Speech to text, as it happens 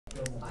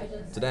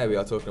Today we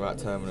are talking about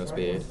terminal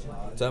speed.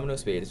 Terminal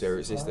speed is where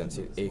resistance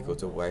is equal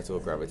to weight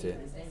or gravity.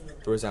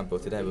 For example,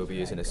 today we'll be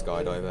using a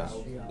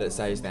skydiver. Let's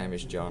say his name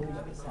is John.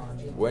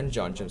 When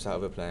John jumps out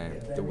of a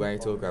plane, the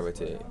weight or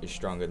gravity is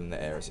stronger than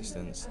the air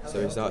resistance,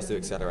 so he starts to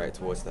accelerate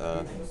towards the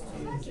earth.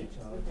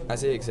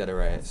 As he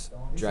accelerates,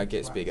 drag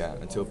gets bigger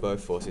until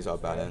both forces are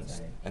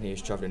balanced, and he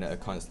is travelling at a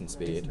constant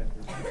speed.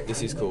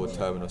 This is called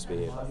terminal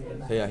speed.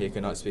 Here he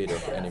cannot speed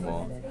up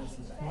anymore.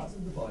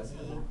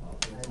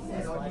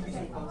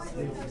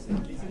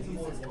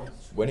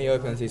 When he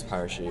opens his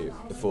parachute,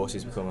 the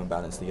forces become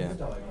unbalanced again.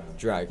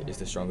 Drag is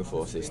the stronger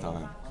force this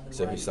time,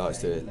 so he starts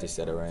to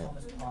decelerate.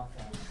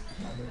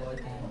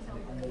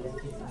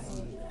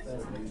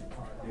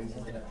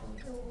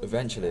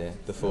 Eventually,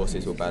 the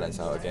forces will balance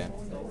out again,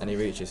 and he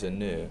reaches a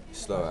new,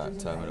 slower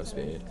terminal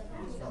speed.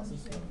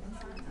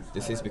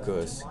 This is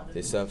because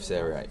his surface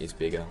area is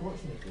bigger.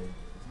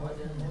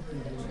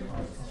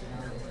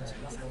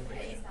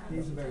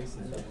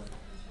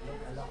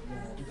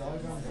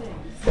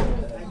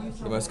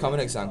 The most common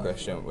exam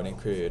question will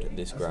include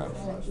this graph.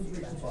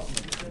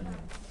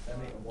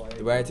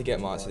 The way to get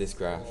marks for this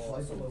graph,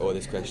 or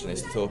this question,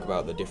 is to talk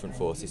about the different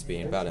forces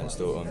being balanced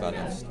or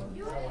unbalanced.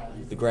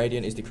 The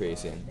gradient is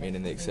decreasing,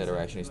 meaning the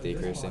acceleration is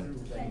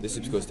decreasing. This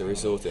is because the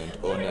resultant,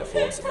 or net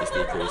force, is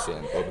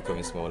decreasing or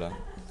becoming smaller.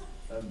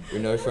 We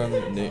know from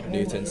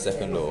Newton's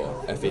second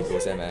law, F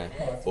equals ma,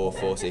 or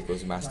force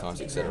equals mass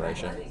times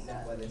acceleration.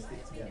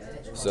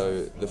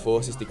 So the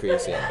force is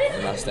decreasing,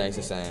 the mass stays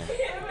the same,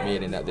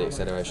 meaning that the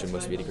acceleration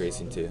must be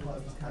decreasing too.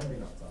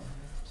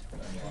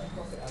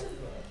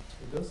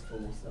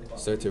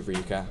 So to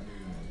recap,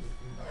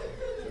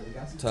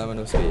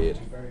 terminal speed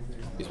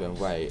is when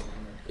weight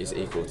is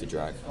equal to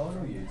drag.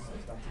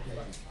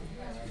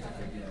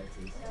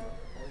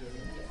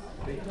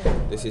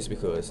 This is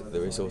because the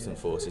resultant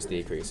force is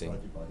decreasing.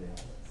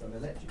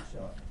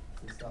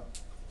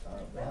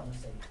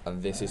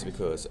 And this is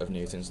because of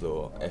Newton's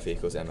law, F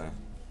equals ma.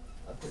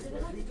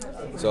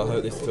 So I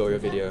hope this tutorial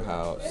video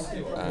helps,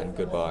 and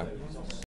goodbye.